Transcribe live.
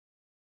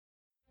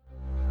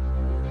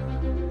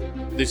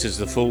This is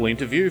the full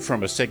interview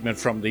from a segment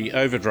from the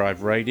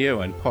Overdrive Radio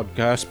and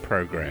podcast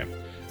program.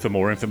 For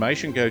more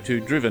information, go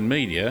to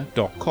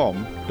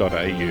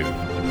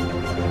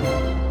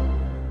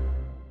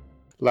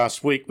drivenmedia.com.au.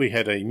 Last week we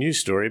had a news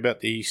story about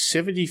the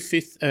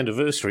 75th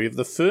anniversary of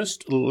the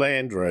first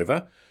Land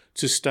Rover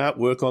to start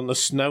work on the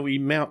Snowy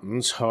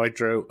Mountains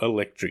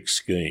Hydroelectric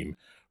scheme.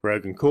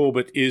 Rogan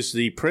Corbett is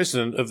the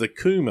president of the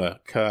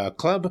Cooma Car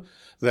Club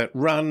that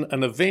run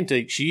an event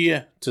each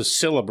year to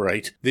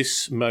celebrate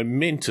this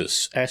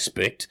momentous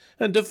aspect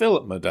and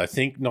development, I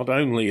think, not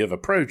only of a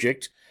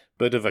project,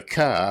 but of a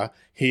car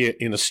here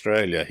in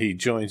Australia. He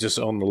joins us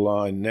on the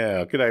line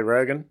now. G'day,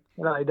 Rogan.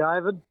 G'day,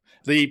 David.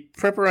 The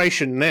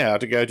preparation now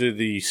to go to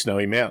the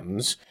Snowy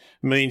Mountains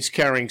means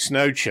carrying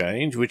snow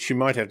change, which you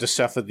might have to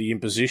suffer the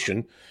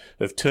imposition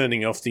of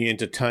turning off the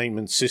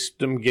entertainment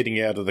system, getting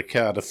out of the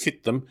car to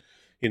fit them,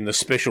 in the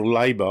special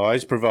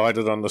laybys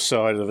provided on the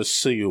side of a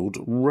sealed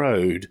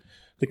road.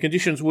 The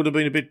conditions would have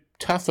been a bit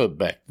tougher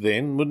back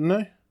then, wouldn't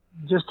they?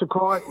 Just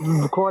quite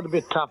a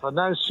bit tougher.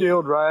 No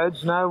sealed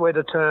roads, nowhere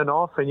to turn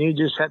off, and you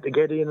just had to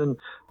get in and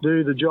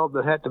do the job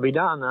that had to be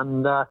done.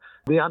 And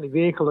the only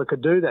vehicle that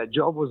could do that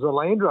job was the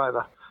Land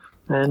Rover,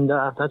 and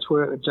that's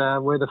where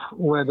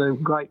the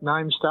great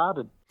name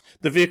started.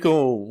 The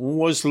vehicle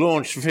was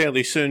launched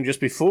fairly soon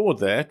just before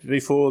that,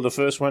 before the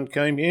first one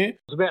came here? It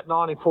was about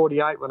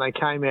 1948 when they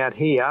came out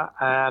here,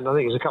 and I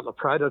think there's a couple of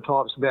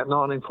prototypes about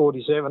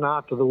 1947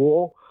 after the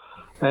war.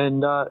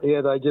 And,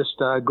 they just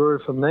grew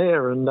from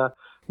there. And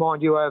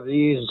mind you, over the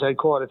years it's had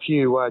quite a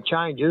few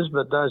changes,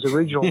 but those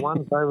original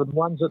ones, they were the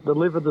ones that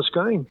delivered the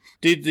scheme.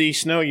 Did the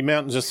Snowy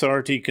Mountains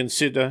Authority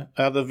consider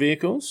other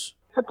vehicles?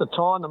 At the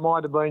time, there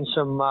might have been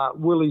some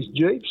Willys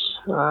Jeeps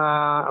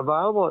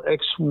available,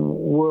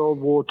 ex-World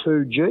War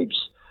II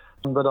Jeeps.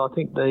 But I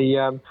think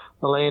the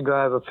Land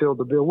Rover filled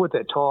the bill with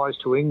their ties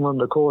to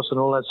England, of course, and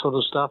all that sort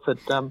of stuff. It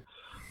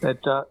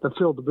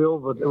filled the bill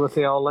with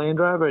the old Land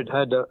Rover. It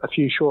had a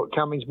few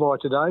shortcomings by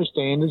today's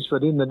standards,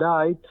 but in the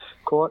day,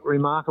 quite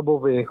remarkable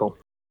vehicle.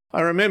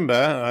 I remember,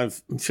 I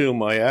feel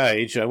my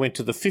age, I went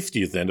to the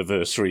 50th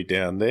anniversary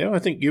down there. I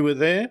think you were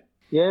there?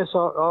 Yes, I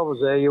was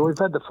there. Yeah, we've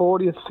had the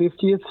 40th,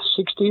 50th,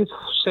 60th,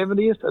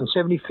 70th and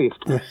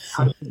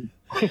 75th.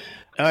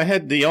 I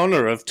had the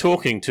honour of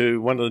talking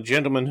to one of the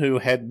gentlemen who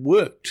had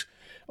worked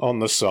on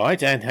the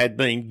site and had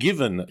been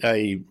given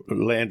a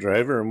Land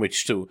Rover in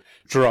which to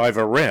drive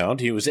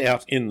around. He was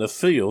out in the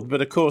field,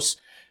 but of course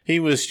he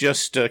was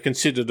just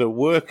considered a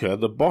worker.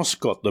 The boss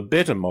got the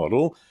better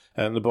model,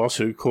 and the boss,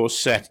 who of course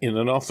sat in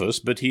an office,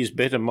 but his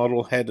better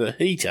model had a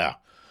heater.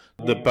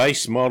 The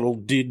base model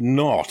did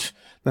not.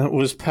 That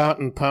was part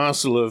and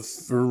parcel of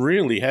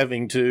really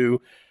having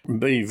to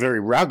be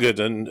very rugged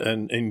and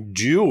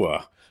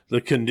endure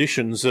the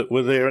conditions that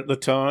were there at the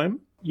time.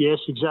 Yes,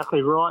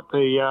 exactly right.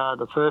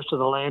 The first of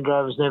the Land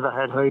Rovers never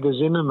had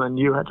heaters in them, and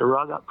you had to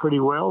rug up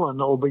pretty well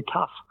and all be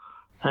tough.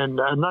 And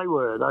they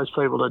were, those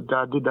people that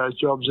did those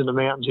jobs in the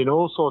mountains in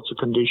all sorts of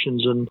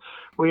conditions. And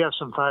we have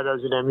some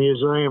photos in our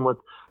museum with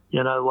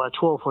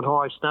 12-foot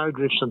high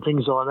snowdrifts and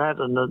things like that,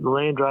 and the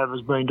Land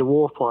Rover's been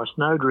dwarfed by a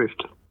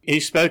snowdrift. He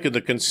spoke of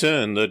the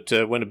concern that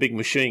when a big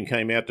machine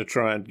came out to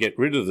try and get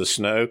rid of the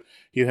snow,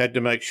 you had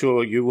to make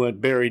sure you weren't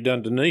buried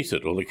underneath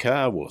it, or the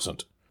car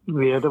wasn't.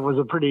 Yeah, that was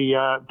a pretty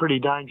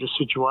dangerous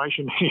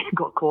situation. You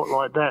got caught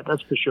like that,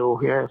 that's for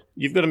sure, yeah.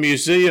 You've got a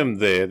museum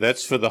there.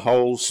 That's for the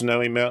whole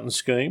Snowy Mountain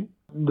scheme?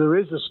 There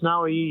is a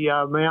Snowy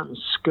Mountain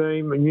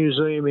scheme, a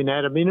museum in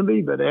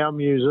Adaminaby, but our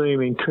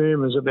museum in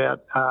Cooma is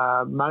about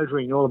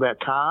motoring, all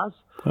about cars.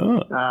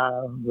 Oh.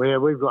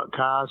 Where we've got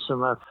cars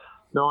from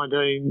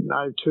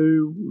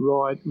 1902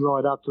 right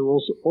up to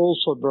all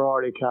sorts of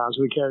variety of cars.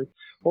 We carry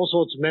all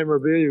sorts of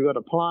memorabilia. We've got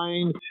a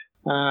plane,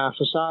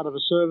 facade of a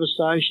service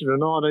station, a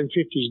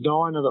 1950s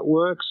diner that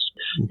works.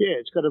 Yeah,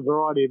 it's got a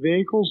variety of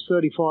vehicles,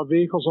 35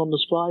 vehicles on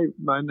display,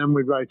 and then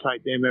we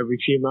rotate them every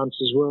few months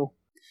as well.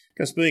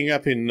 Because being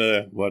up in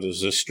what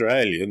is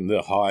Australia, in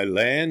the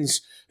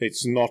highlands,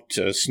 it's not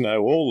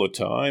snow all the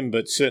time,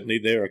 but certainly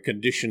there are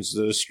conditions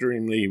that are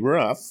extremely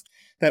rough.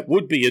 That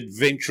would be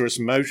adventurous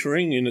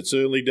motoring in its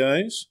early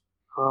days?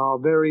 Oh,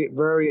 very,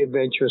 very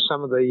adventurous.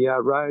 Some of the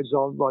roads,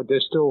 like they're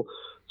still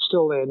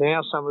there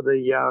now. Some of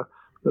the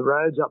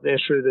roads up there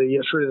through the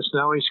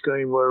Snowy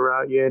scheme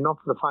were, not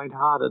for the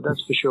faint-hearted,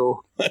 that's for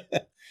sure.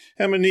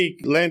 How many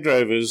Land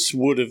Rovers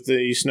would have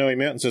the Snowy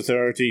Mountains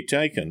Authority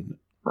taken?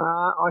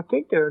 I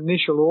think their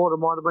initial order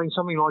might have been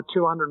something like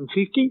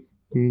 250.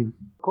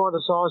 Quite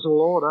a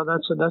sizable order,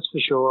 that's for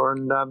sure.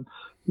 And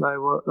they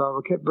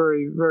were kept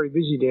very, very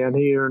busy down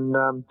here,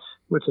 and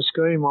with the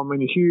scheme, I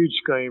mean, a huge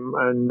scheme,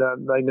 and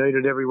they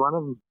needed every one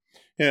of them.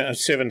 Yeah,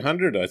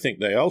 700, I think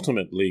they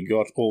ultimately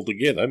got all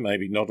together,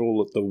 maybe not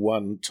all at the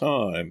one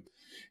time.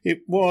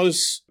 It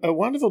was a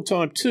wonderful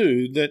time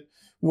too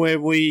where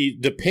we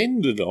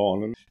depended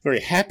on and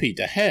very happy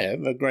to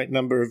have a great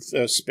number of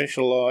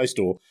specialised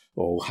or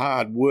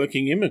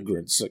hard-working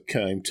immigrants that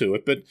came to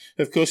it. But,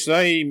 of course,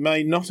 they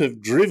may not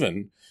have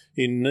driven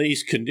in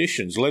these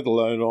conditions, let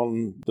alone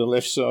on the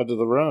left side of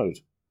the road.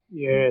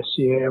 Yes,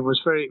 yeah, it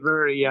was very,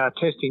 very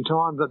testing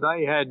time. But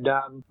they had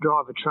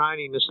driver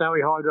training. The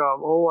Snowy Hydro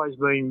have always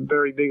been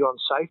very big on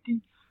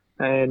safety,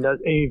 and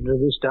even to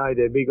this day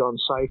they're big on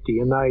safety.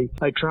 And they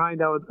trained.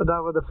 They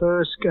were the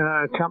first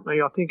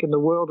company, I think, in the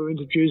world to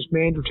introduce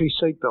mandatory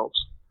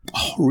seatbelts.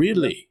 Oh,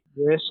 really?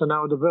 Yes, and they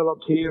were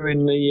developed here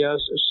in the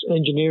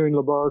engineering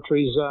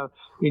laboratories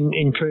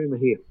in Cooma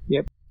here.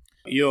 Yep.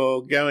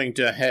 You're going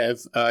to have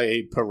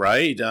a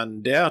parade,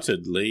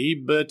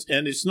 undoubtedly,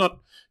 and it's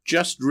not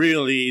just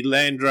really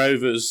Land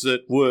Rovers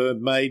that were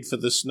made for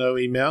the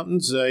snowy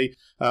mountains. They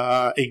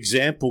are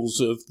examples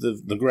of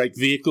the great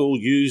vehicle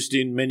used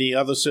in many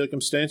other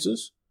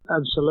circumstances.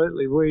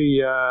 Absolutely.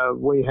 We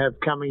have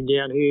coming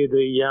down here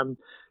the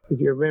if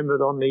you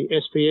remembered on the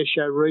SPS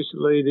show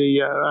recently,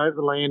 the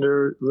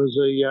Overlander was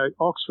the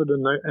Oxford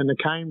and the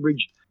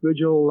Cambridge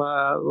original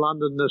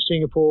London to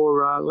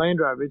Singapore Land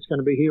Rover. It's going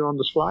to be here on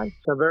display.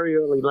 So very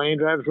early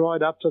Land Rovers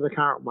right up to the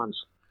current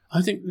ones.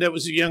 I think that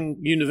was young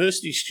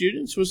university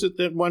students. Was it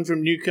that one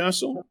from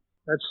Newcastle?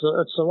 That's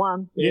the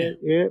one. Yeah.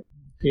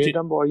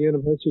 Done by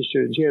university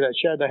students. Yeah, that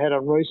show they had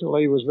on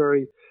recently was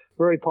very,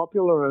 very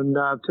popular, and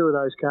two of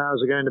those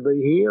cars are going to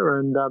be here,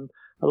 and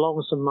along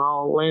with some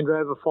old Land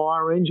Rover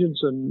fire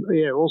engines, and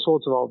all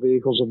sorts of old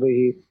vehicles will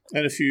be here.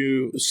 And a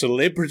few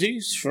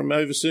celebrities from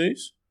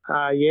overseas.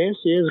 Yes,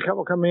 there's a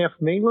couple coming out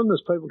from England.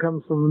 There's people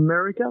coming from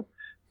America.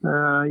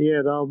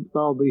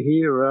 They'll be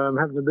here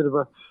having a bit of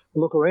a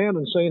look around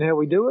and seeing how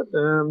we do it.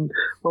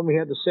 When we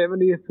had the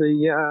 70th,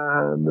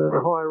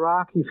 the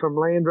hierarchy from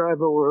Land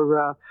Rover were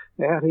out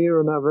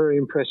here, and they're very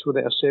impressed with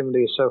our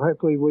 70th. So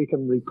hopefully we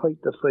can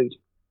repeat the feat.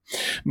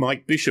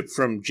 Mike Bishop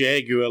from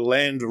Jaguar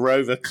Land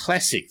Rover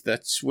Classic.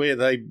 That's where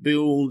they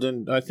build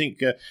and I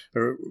think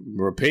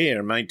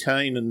repair,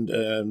 maintain and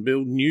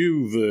build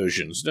new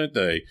versions, don't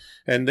they?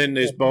 And then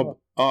there's Bob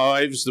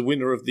Ives, the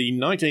winner of the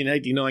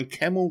 1989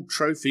 Camel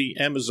Trophy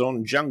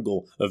Amazon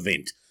Jungle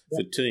event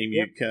for Team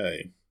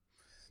UK.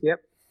 Yep.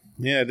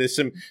 Yeah, there's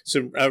some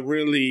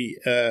really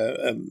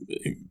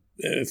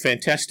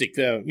fantastic.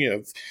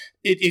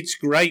 It's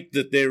great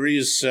that there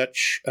is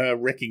such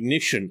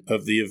recognition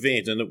of the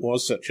event, and it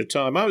was such a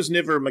time. I was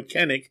never a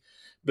mechanic,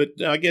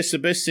 but I guess the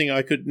best thing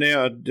I could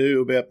now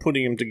do about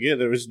putting them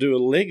together is do a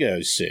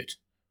Lego set.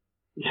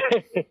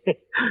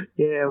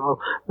 Yeah, well,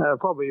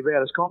 probably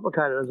about as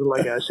complicated as a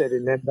Lego set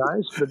in them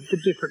days, but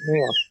different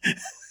now.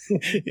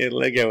 Yeah,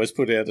 Lego has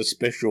put out a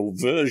special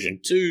version,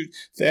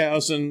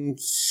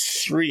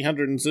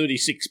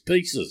 2,336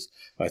 pieces,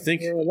 I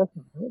think. Yeah, that's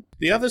right.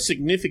 The other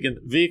significant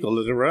vehicle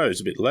that arose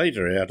a bit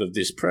later out of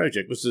this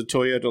project was the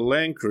Toyota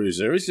Land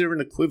Cruiser. Is there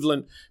an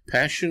equivalent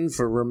passion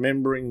for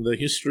remembering the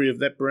history of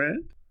that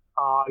brand?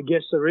 I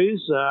guess there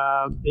is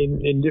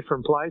in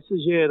different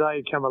places. Yeah,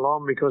 they come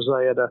along because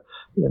they had a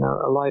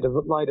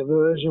later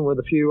version with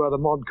a few other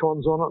mod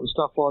cons on it and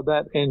stuff like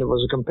that, and it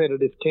was a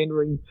competitive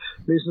tendering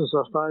business,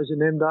 I suppose, in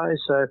them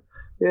days. So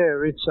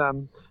yeah, it's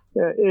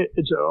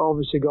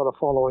obviously got a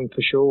following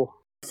for sure.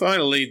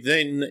 Finally,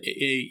 then,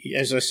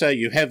 as I say,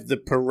 you have the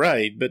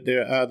parade, but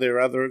are there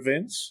other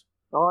events?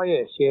 Oh,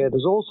 yes, yeah.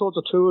 There's all sorts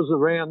of tours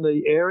around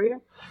the area.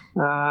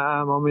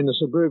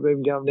 There's a group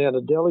even going down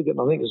to Delegate,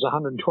 and I think there's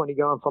 120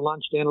 going for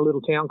lunch down a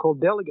little town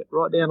called Delegate,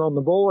 right down on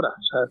the border.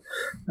 So,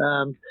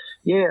 and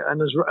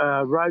there's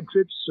road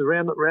trips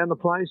around the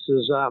place.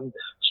 There's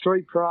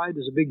street parade.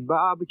 There's a big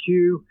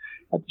barbecue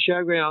at the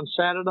showground on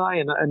Saturday,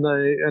 and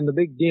the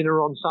big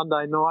dinner on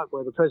Sunday night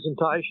where the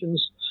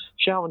presentations,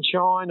 show and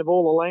shine of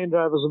all the Land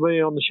Rovers will be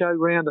on the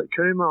showground at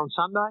Cooma on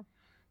Sunday.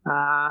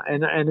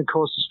 And of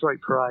course the street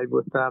parade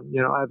with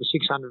over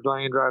 600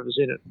 Land Rovers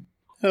in it.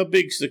 How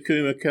big's the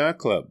Cooma Car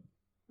Club?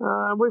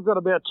 We've got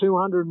about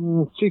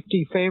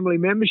 250 family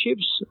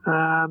memberships.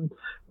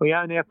 We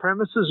own our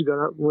premises.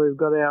 We've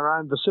got our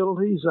own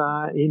facilities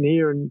in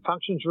here and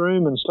functions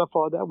room and stuff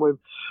like that. We've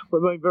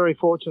been very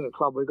fortunate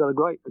club. We've got a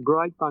great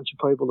bunch of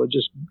people that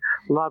just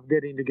love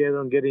getting together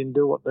and getting and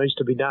do what needs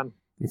to be done.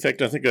 In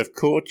fact, I think I've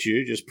caught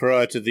you just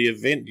prior to the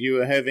event. You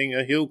were having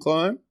a hill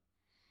climb.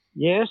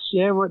 Yes,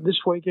 yeah.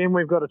 This weekend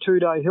we've got a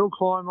 2-day hill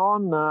climb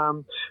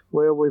on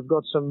where we've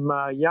got some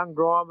young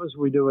drivers.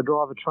 We do a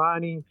driver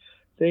training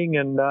thing,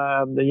 and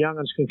the young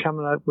ones can come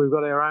and we've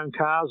got our own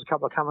cars. A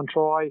couple of come and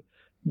try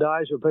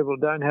days where people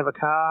who don't have a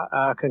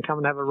car can come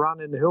and have a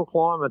run in the hill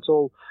climb. It's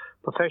all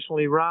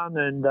professionally run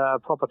and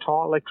proper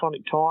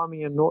electronic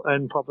timing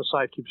and proper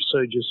safety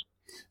procedures.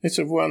 It's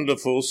a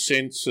wonderful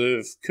sense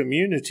of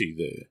community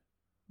there.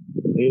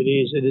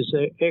 It is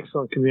an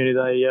excellent community.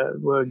 They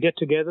will get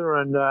together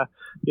and,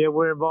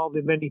 we're involved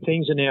in many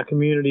things in our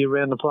community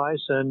around the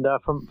place and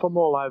from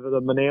all over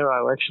the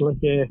Monero, actually.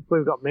 Yeah,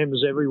 we've got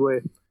members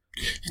everywhere.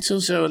 It's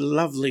also a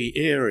lovely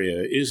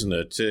area, isn't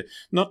it?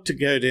 Not to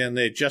go down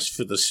there just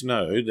for the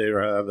snow.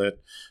 There are that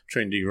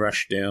trendy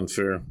rush down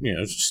for,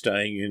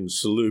 staying in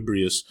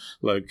salubrious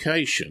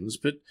locations.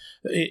 But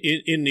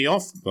in the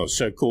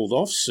so-called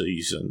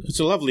off-season, it's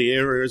a lovely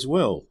area as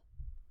well.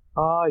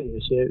 Oh,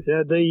 yes,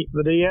 yeah.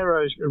 The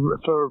arrows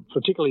for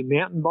particularly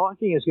mountain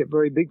biking has got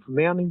very big for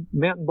mountain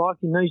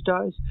biking these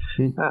days.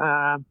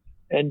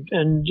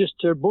 and just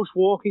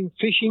bushwalking,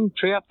 fishing,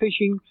 trout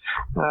fishing,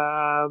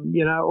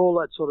 all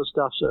that sort of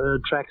stuff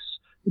attracts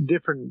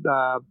different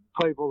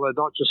people. They're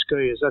not just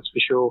skiers, that's for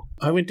sure.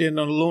 I went down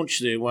on a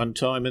launch there one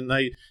time, and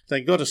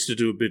they got us to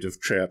do a bit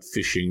of trout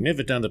fishing.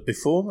 Never done it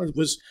before. It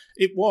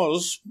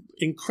was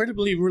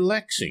incredibly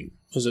relaxing,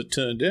 as it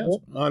turned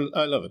out. Yeah.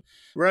 I love it.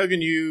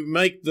 Rogan, you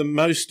make the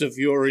most of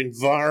your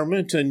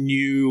environment, and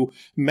you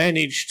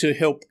manage to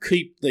help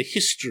keep the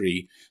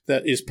history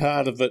that is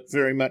part of it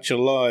very much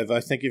alive. I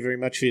thank you very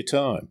much for your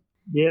time.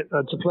 Yeah,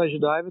 it's a pleasure,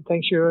 David.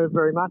 Thanks you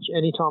very much.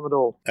 Anytime at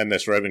all. And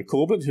that's Rogan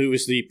Corbett, who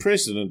is the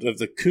president of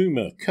the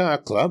Cooma Car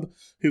Club,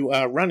 who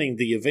are running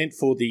the event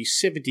for the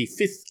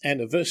 75th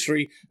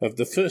anniversary of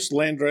the first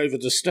Land Rover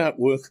to start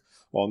work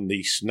on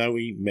the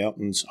Snowy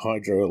Mountains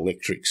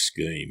Hydroelectric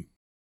scheme.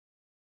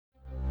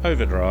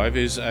 Overdrive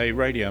is a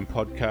radio and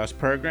podcast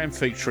program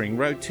featuring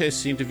road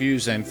tests,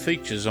 interviews and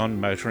features on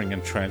motoring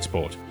and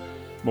transport.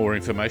 More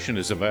information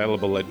is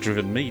available at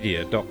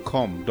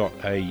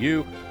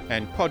drivenmedia.com.au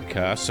and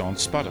podcasts on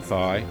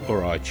Spotify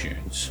or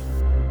iTunes.